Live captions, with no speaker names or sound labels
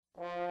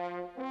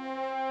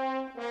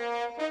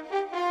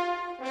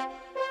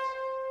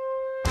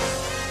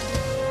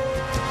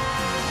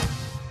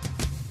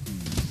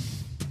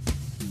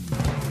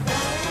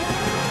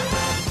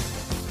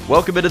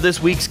Welcome into this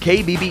week's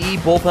KBBE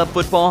Bullpup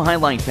Football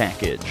Highlight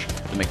Package.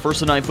 The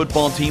McPherson High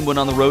football team went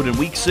on the road in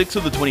Week 6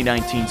 of the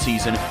 2019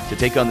 season to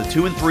take on the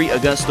 2-3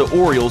 Augusta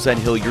Orioles at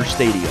Hillier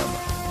Stadium.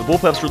 The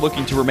Bullpups were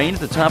looking to remain at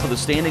the top of the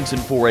standings in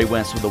 4A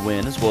West with a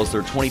win, as well as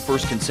their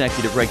 21st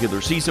consecutive regular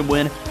season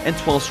win and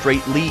 12th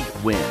straight league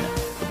win.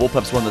 The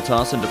Bullpups won the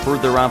toss and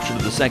deferred their option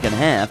to the second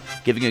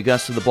half, giving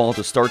Augusta the ball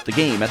to start the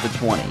game at the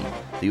 20.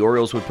 The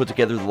Orioles would put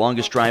together the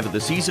longest drive of the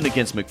season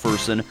against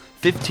McPherson,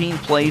 15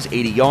 plays,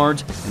 80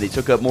 yards, and they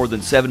took up more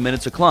than 7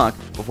 minutes a clock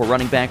before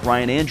running back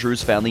Ryan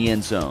Andrews found the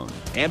end zone.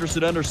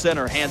 Anderson under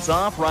center, hands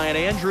off, Ryan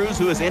Andrews,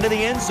 who is into the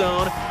end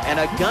zone, and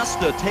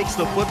Augusta takes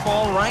the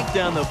football right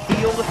down the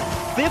field.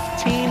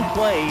 15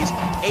 plays,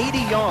 80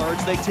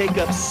 yards. They take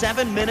up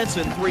 7 minutes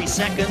and 3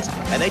 seconds,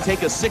 and they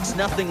take a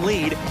 6-0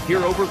 lead here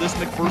over this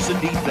McPherson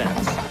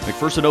defense.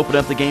 McPherson opened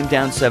up the game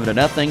down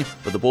 7-0,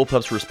 but the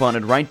Bullpups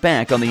responded right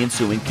back on the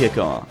ensuing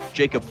kickoff.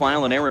 Jacob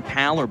File and Aaron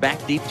Powell are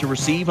back deep to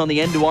receive on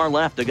the end to our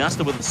left.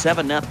 Augusta with a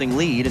 7-0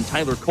 lead, and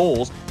Tyler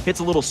Coles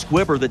hits a little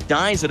squibber that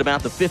dies at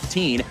about the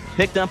 15,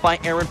 picked up by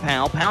Aaron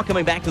Powell. Powell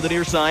coming back to the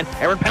near side.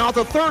 Aaron Powell at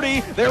the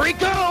 30. There he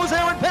goes!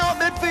 Aaron Powell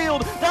at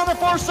midfield, down the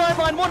far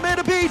sideline, one man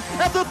to beat,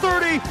 at the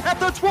 30, at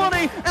the 20,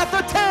 at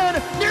the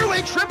 10,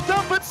 nearly tripped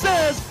up, but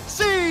says,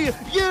 "See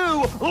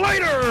you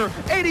later!"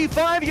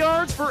 85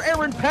 yards for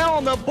Aaron Powell,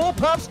 and the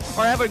Bullpups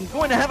are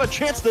going to have a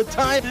chance to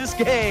tie this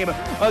game.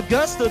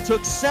 Augusta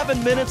took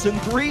 7 minutes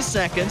and 3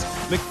 seconds.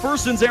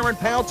 McPherson's Aaron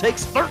Powell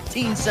takes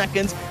 13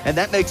 seconds, and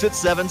that makes it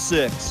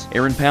 7-6.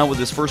 Aaron Powell with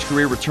his first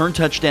career return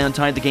touchdown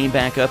tied the game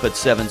back up at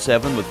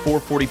 7-7 with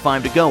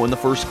 4:45 to go in the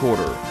first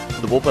quarter.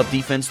 The Bullpup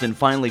defense then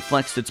finally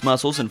flexed its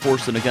muscles and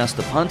forced an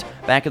Augusta punt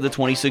back at the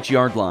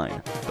 26-yard line.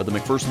 But the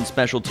McPherson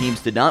special teams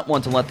did not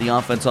want to let the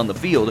offense on the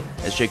field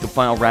as Jacob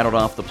File rattled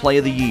off the play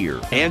of the year.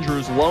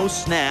 Andrews low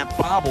snap,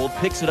 bobbled,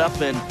 picks it up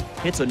and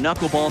hits a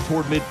knuckleball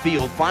toward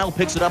midfield. File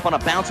picks it up on a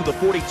bounce of the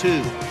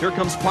 42. Here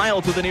comes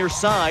File to the near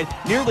side,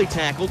 nearly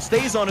tackled,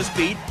 stays on his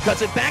feet,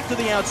 cuts it back to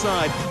the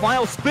outside.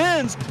 File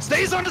spins,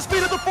 stays on his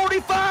feet at the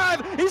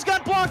 45. He's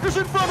got blockers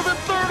in front of him,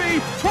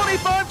 30,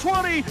 25,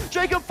 20.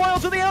 Jacob File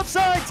to the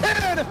outside,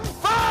 10,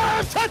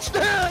 5,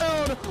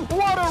 touchdown!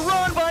 What a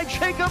run by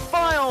Jacob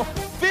File.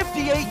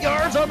 58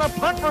 yards on the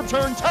punt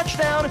return,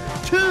 touchdown,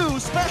 2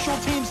 special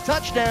teams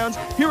touchdowns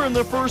here in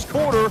the first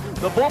quarter.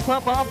 The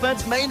Bullpup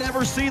offense may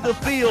never see the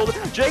field.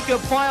 Jacob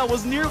File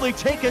was nearly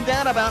taken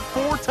down about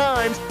 4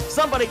 times.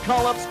 Somebody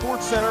call up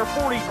Sports Center.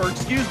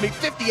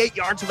 58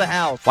 yards to the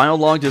house. File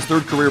logged his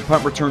 3rd career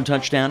punt return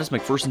touchdown as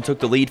McPherson took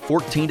the lead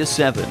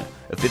 14-7.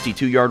 A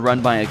 52-yard run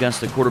by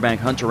Augusta quarterback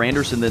Hunter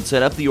Anderson then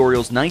set up the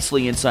Orioles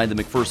nicely inside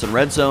the McPherson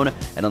red zone,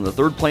 and on the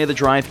 3rd play of the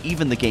drive,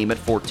 evened the game at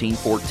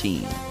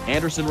 14-14.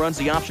 Anderson runs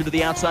the option to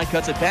the outside,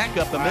 cuts it back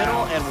up the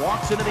middle, and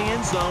walks into the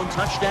end zone.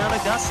 Touchdown,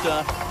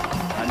 Augusta.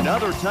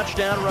 Another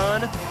touchdown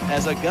run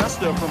as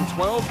Augusta from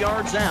 12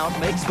 yards out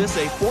makes this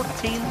a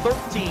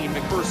 14-13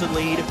 McPherson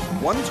lead.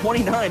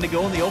 1:29 to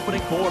go in the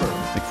opening quarter.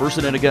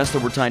 McPherson and Augusta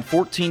were tied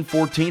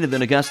 14-14, and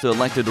then Augusta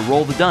elected to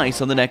roll the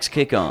dice on the next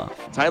kickoff.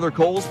 Tyler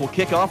Coles will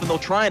kick off, and they'll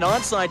try an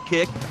onside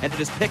kick, and it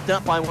is picked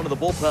up by one of the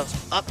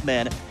Bullpups up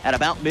men at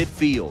about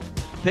midfield.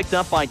 Picked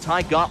up by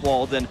Ty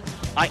Gottwald, and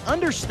I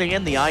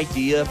understand the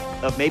idea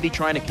of maybe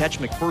trying to catch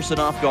McPherson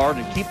off guard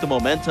and keep the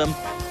momentum,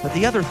 but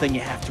the other thing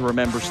you have to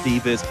remember,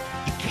 Steve, is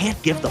you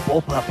can't give the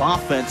Bullpup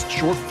offense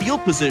short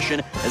field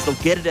position as they'll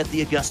get it at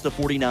the Augusta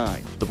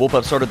 49. The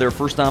Bullpups started their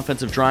first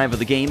offensive drive of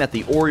the game at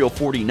the Oriole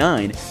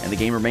 49, and the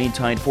game remained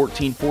tied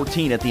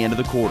 14-14 at the end of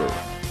the quarter.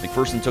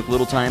 McPherson took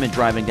little time in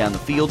driving down the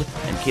field,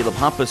 and Caleb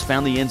Hoppus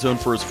found the end zone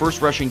for his first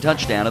rushing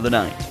touchdown of the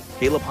night.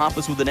 Caleb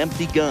Hoppus with an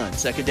empty gun.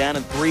 2nd down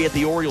and 3 at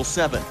the Orioles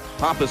 7.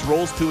 Hoppus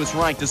rolls to his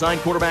right. Design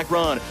quarterback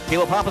run.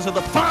 Caleb Hoppus at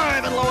the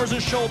 5 and lowers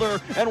his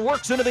shoulder and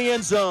works into the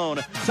end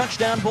zone.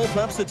 Touchdown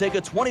Bullpups to take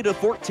a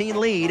 20-14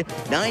 lead.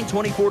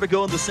 9:24 to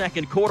go in the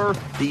second quarter.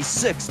 The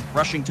 6th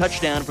rushing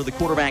touchdown for the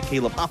quarterback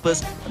Caleb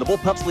Hoppus, and the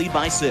Bullpups lead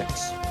by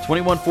 6.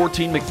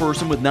 21-14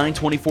 McPherson with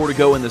 9:24 to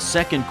go in the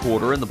second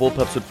quarter, and the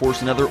Bullpups would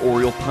force another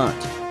Oriole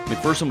punt.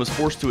 McPherson was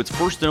forced to its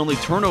first and only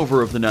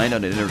turnover of the night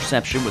on an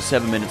interception with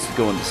 7 minutes to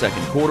go in the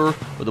second quarter,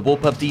 but the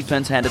Bullpup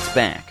defense had its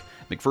back.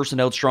 McPherson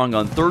held strong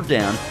on 3rd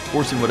down,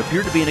 forcing what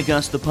appeared to be an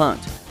Augusta punt.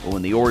 But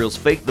when the Orioles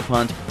faked the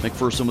punt,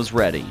 McPherson was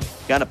ready.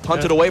 Got to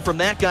punt it away from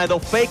that guy. They'll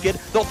fake it.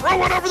 They'll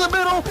throw it over the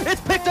middle.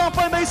 It's picked off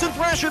by Mason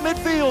Thrash at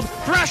midfield.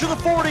 Thrash at the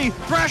 40.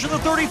 Thrash at the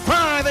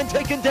 35 and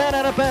taken down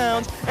out of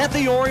bounds at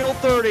the Oriole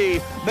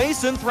 30.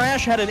 Mason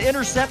Thrash had an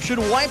interception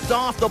wiped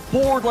off the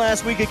board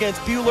last week against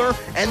Buhler,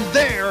 and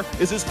there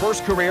is his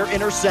first career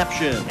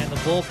interception. And the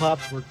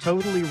Bullpups were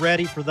totally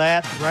ready for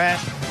that.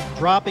 Thrash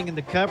dropping in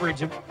the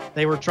coverage.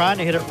 They were trying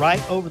to hit it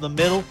right over the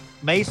middle.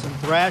 Mason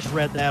Thrash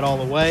read that all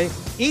the way.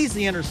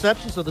 Easy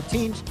interception, so the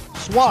teams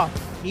swapped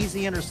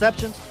easy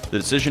interceptions. The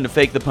decision to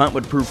fake the punt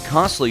would prove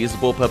costly as the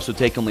Bullpups would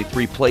take only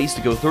 3 plays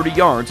to go 30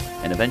 yards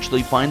and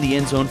eventually find the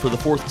end zone for the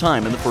 4th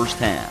time in the first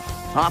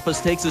half.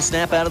 Hoppus takes a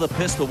snap out of the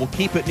pistol, will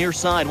keep it near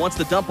side, wants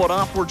to dump it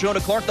off for Jonah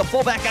Clark, the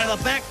fullback out of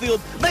the backfield,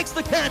 makes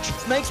the catch,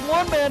 makes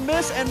one man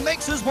miss, and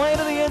makes his way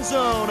into the end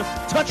zone.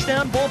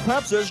 Touchdown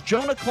Bullpups as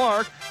Jonah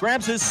Clark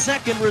grabs his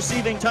second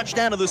receiving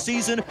touchdown of the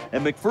season,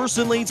 and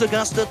McPherson leads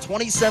Augusta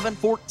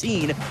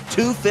 27-14,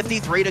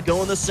 2:53 to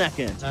go in the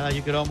second.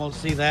 You could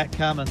almost see that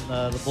coming.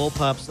 The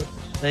Bullpups,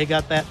 they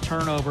got that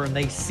turnover and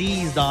they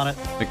seized on it.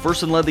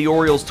 McPherson led the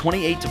Orioles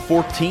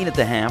 28-14 at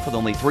the half with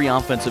only 3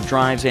 offensive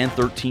drives and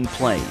 13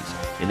 plays.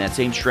 In that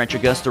same stretch,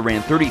 Augusta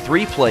ran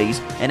 33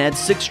 plays and had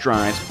 6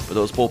 drives, but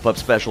those Bullpup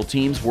special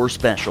teams were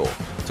special.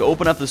 To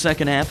open up the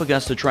second half,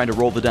 Augusta tried to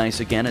roll the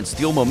dice again and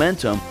steal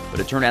momentum, but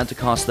it turned out to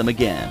cost them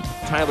again.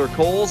 Tyler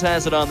Coles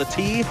has it on the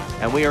tee,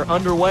 and we are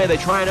underway. They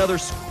try another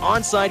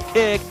onside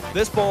kick.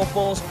 This ball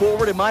falls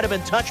forward. It might have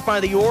been touched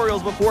by the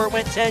Orioles before it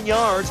went 10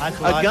 yards.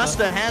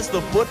 Augusta has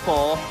the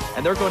football,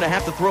 and they're going to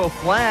have to throw a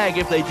flag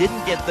if they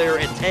didn't get there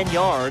at 10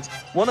 yards.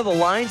 One of the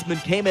linesmen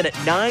came in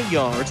at 9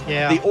 yards.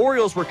 Yeah. The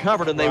Orioles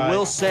recovered, and they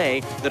will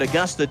say that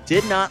Augusta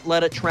did not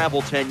let it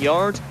travel 10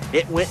 yards.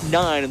 It went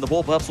 9, and the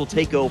Bullpups will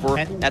take over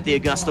at the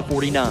Augusta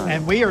 49.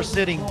 And we are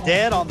sitting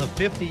dead on the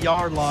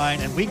 50-yard line,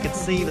 and we could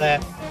see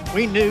that.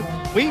 We knew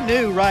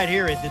right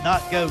here it did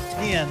not go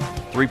 10.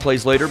 3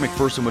 plays later,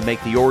 McPherson would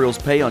make the Orioles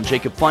pay on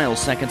Jacob File's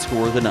second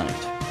score of the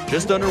night.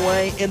 Just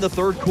underway in the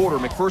third quarter,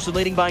 McPherson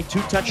leading by 2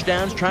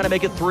 touchdowns, trying to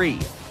make it 3.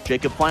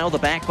 Jacob File, the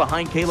back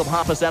behind Caleb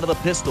Hoppus out of the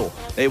pistol.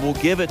 They will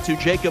give it to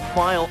Jacob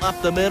File up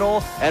the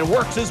middle and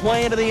works his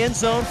way into the end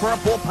zone for a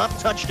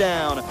Bullpup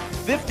touchdown.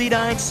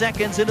 59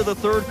 seconds into the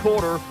third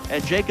quarter,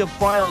 and Jacob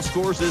File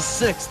scores his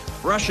 6th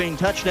rushing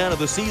touchdown of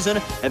the season,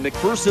 and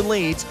McPherson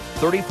leads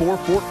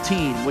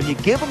 34-14. When you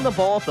give them the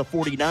ball at the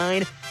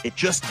 49, it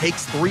just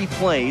takes 3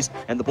 plays,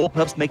 and the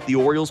Bullpups make the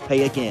Orioles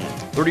pay again.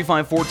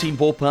 35-14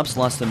 Bullpups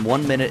less than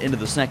 1 minute into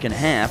the second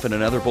half, and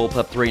another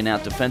Bullpup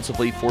 3-and-out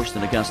defensively forced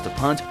an Augusta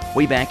punt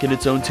way back in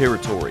its own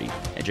territory.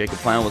 And Jacob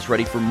File was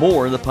ready for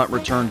more in the punt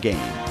return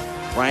game.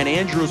 Ryan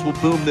Andrews will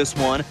boom this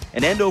one.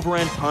 An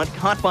end-over-end punt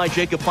caught by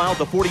Jacob File at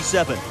the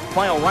 47.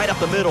 File right up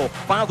the middle.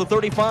 File the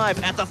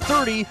 35. At the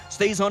 30,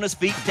 stays on his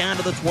feet down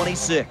to the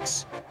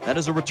 26. That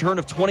is a return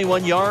of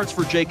 21 yards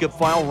for Jacob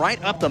File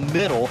right up the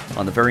middle.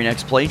 On the very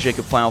next play,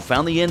 Jacob File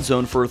found the end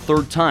zone for a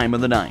 3rd time in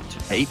the night.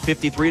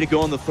 8:53 to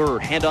go in the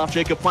third. Handoff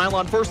Jacob File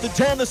on 1st and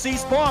 10 to C.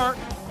 Spark.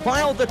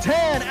 File the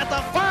 10 at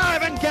the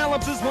 5 and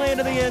gallops his way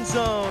into the end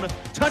zone.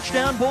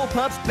 Touchdown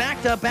Bullpups,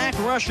 back-to-back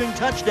rushing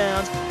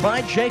touchdowns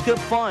by Jacob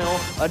File.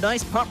 A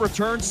nice punt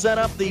return set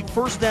up the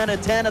 1st down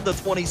and 10 at the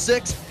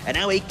 26, and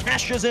now he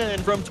cashes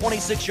in from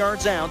 26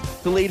 yards out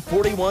to lead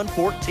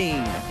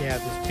 41-14. Yeah,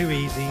 just too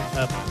easy.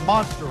 A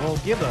monster hole.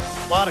 Give a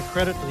lot of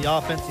credit to the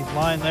offensive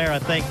line there. I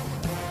think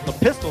the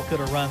pistol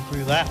could have run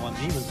through that one.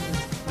 He was,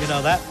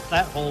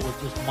 that hole was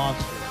just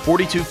monstrous.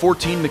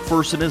 42-14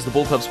 McPherson as the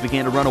Bullpups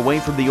began to run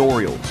away from the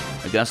Orioles.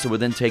 Augusta would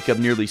then take up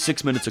nearly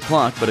 6 minutes of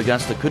clock, but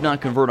Augusta could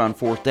not convert on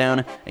 4th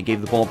down and gave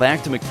the ball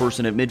back to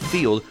McPherson at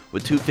midfield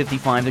with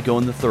 2:55 to go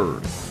in the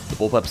third. The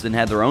Bullpups then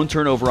had their own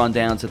turnover on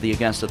downs at the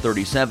Augusta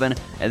 37,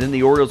 and then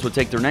the Orioles would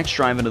take their next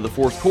drive into the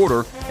 4th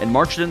quarter and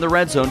march it in the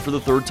red zone for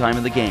the 3rd time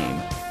in the game.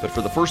 But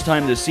for the first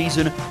time this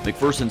season,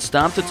 McPherson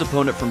stopped its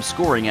opponent from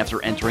scoring after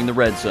entering the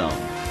red zone.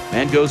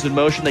 Man goes in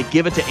motion. They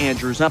give it to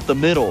Andrews up the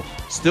middle.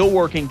 Still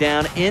working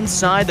down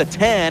inside the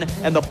 10,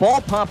 and the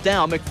ball popped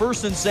out.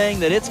 McPherson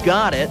saying that it's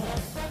got it.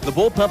 The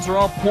Bullpups are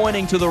all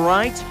pointing to the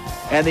right,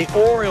 and the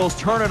Orioles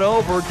turn it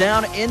over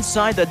down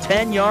inside the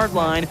 10-yard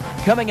line.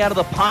 Coming out of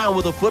the pile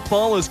with the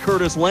football is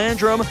Curtis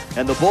Landrum,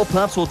 and the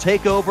Bullpups will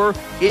take over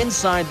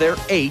inside their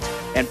 8.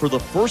 And for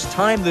the first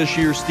time this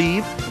year,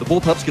 Steve, the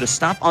Bullpups get a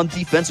stop on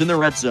defense in the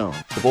red zone.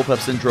 The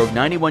Bullpups then drove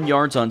 91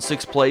 yards on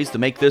 6 plays to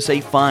make this a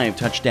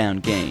 5-touchdown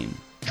game.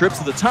 Trips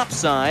to the top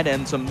side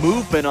and some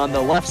movement on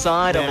the left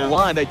side of the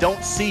line. They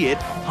don't see it.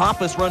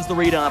 Hoppus runs the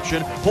read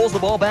option, pulls the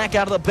ball back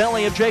out of the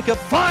belly of Jacob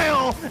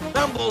File,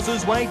 stumbles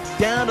his way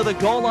down to the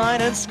goal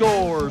line and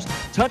scores.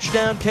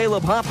 Touchdown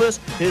Caleb Hoppus,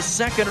 his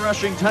 2nd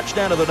rushing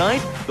touchdown of the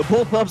night. The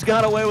Bullpups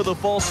got away with a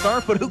false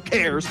start, but who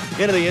cares?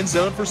 Into the end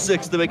zone for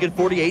 6 to make it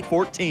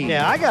 48-14.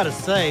 Yeah, I got to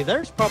say,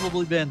 there's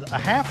probably been a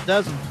half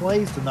dozen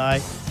plays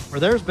tonight where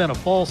there's been a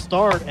false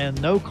start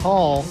and no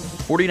call.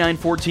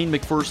 49-14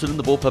 McPherson, and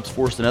the Bullpups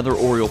forced another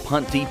Oriole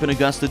punt deep in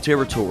Augusta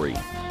territory.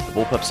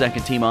 The Bullpups'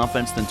 second-team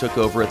offense then took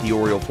over at the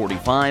Oriole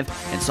 45,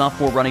 and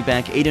sophomore running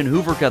back Aiden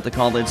Hoover got the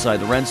call inside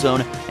the red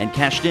zone and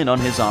cashed in on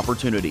his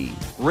opportunity.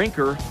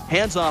 Rinker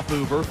hands off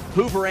Hoover.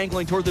 Hoover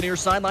angling toward the near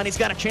sideline. He's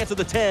got a chance at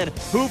the 10.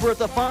 Hoover at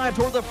the 5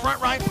 toward the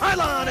front right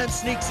pylon and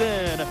sneaks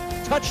in.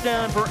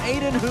 Touchdown for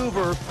Aiden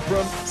Hoover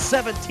from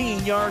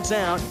 17 yards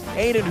out.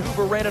 Aiden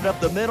Hoover ran it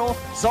up the middle,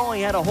 saw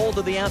he had a hold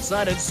of the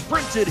outside, and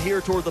sprinted here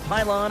toward the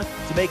pylon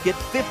to make it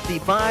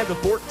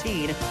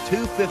 55-14.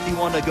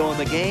 2:51 to go in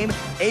the game.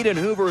 Aiden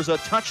Hoover is a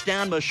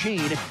touchdown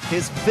machine,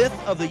 his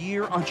 5th of the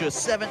year on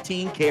just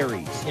 17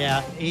 carries.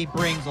 Yeah, he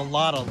brings a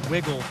lot of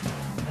wiggle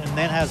and and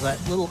then has that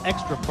little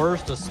extra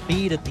burst of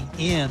speed at the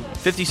end.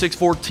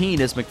 56-14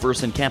 as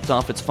McPherson capped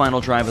off its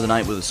final drive of the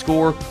night with a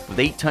score with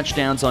 8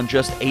 touchdowns on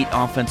just 8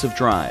 offensive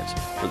drives.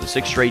 For the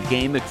 6th straight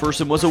game,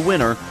 McPherson was a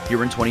winner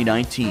here in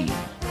 2019.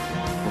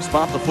 We'll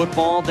spot the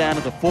football down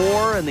at the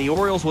 4, and the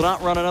Orioles will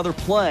not run another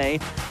play.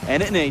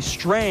 And in a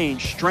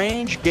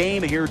strange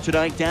game here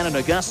tonight down in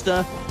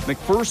Augusta,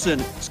 McPherson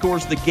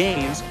scores the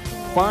game's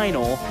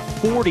final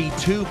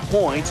 42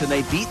 points, and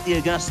they beat the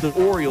Augusta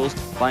Orioles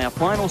by a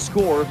final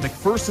score of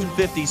McPherson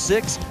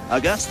 56,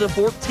 Augusta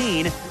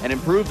 14, and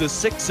improve to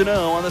 6-0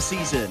 on the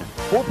season.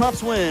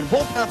 Bullpups win,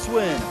 Bullpups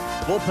win.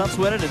 The Bullpups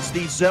win it, and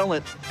Steve Zell,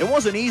 it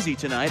wasn't easy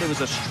tonight. It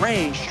was a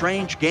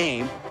strange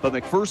game, but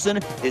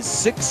McPherson is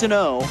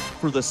 6-0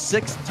 for the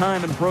 6th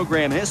time in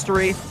program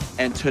history,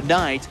 and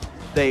tonight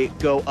they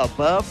go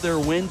above their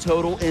win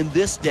total in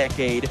this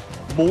decade,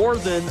 more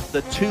than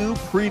the 2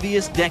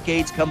 previous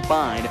decades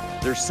combined,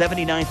 their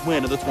 79th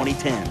win of the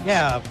 2010.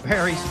 Yeah, a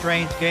very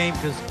strange game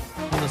because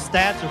when the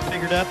stats are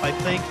figured up, I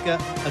think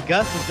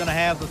Augusta's going to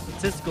have the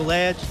statistical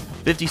edge.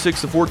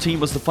 56-14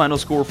 was the final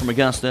score from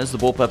Augusta as the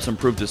Bullpups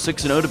improved to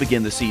 6-0 to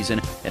begin the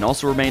season and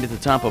also remained at the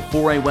top of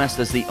 4A West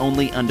as the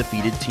only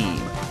undefeated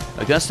team.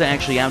 Augusta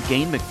actually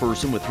outgained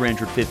McPherson with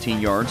 315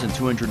 yards and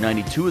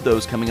 292 of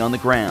those coming on the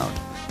ground.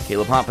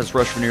 Caleb Hoppus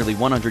rushed for nearly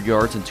 100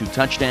 yards and 2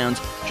 touchdowns.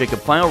 Jacob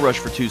Feil rushed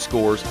for 2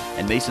 scores,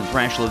 and Mason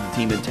Thrash led the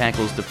team in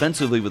tackles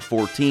defensively with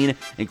 14,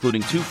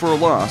 including 2 for a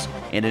loss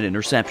and an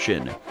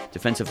interception.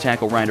 Defensive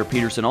tackle Ryder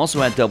Peterson also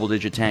had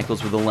double-digit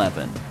tackles with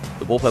 11.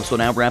 The Bullpups will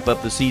now wrap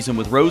up the season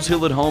with Rose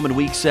Hill at home in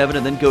Week 7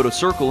 and then go to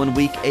Circle in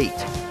Week 8.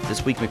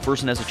 This week,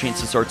 McPherson has a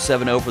chance to start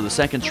 7-0 for the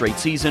 2nd straight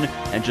season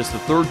and just the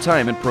 3rd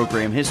time in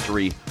program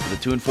history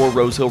with the 2-4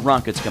 Rose Hill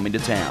Rockets coming to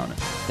town.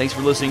 Thanks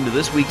for listening to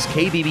this week's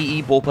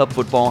KBBE Bullpup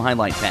Football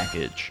Highlight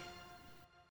Package.